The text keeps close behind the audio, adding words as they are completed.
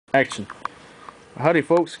Action. Howdy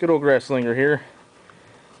folks, good old Grasslinger here,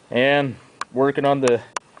 and working on the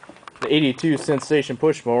 82 Sensation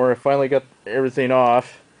push mower. I finally got everything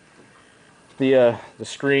off. The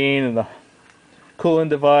screen and the cooling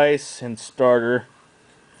device and starter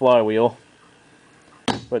flywheel,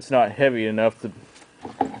 but it's not heavy enough to,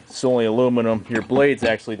 it's only aluminum. Your blade's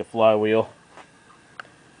actually the flywheel.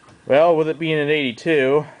 Well, with it being an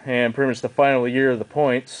 82 and pretty much the final year of the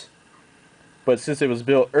points, but since it was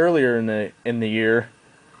built earlier in the year,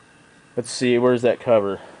 let's see, where's that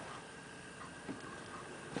cover?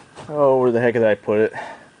 Oh, where the heck did I put it?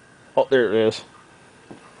 Oh, there it is.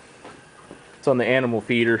 It's on the animal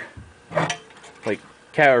feeder, like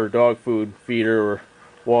cat or dog food feeder or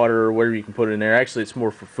water or whatever you can put in there. Actually, it's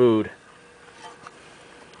more for food.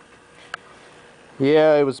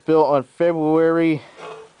 Yeah, it was built on February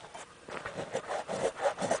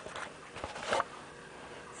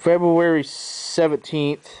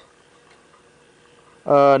 17th,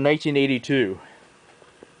 1982.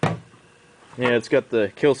 Yeah, it's got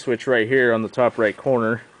the kill switch right here on the top right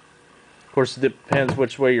corner. Of course, it depends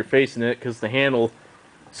which way you're facing it, because the handle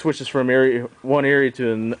switches from one area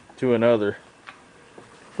to another,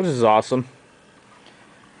 which is awesome.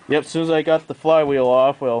 Yep, as soon as I got the flywheel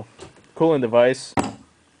off, well, cooling device,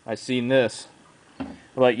 I seen this. I'm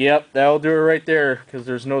like, yep, that'll do it right there, because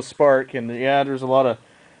there's no spark, and yeah, there's a lot of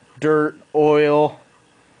dirt, oil.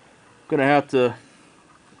 Gonna have to,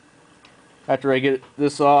 after I get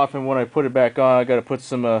this off and when I put it back on, I gotta put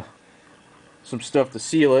some stuff to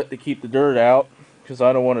seal it to keep the dirt out, because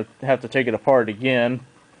I don't want to have to take it apart again,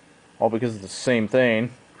 all because it's the same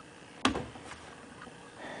thing.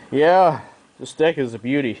 Yeah, this deck is a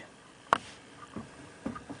beauty. I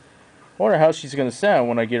wonder how she's gonna sound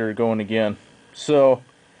when I get her going again. So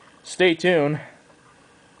stay tuned.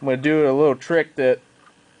 I'm gonna do a little trick that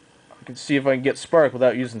I can see if I can get spark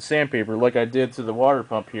without using sandpaper, like I did to the water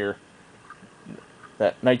pump here,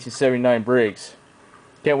 that 1979 Briggs.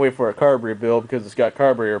 Can't wait for a carburetor build because it's got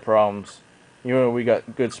carburetor problems. You know, we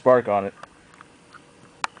got good spark on it.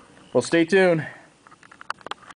 Well, stay tuned.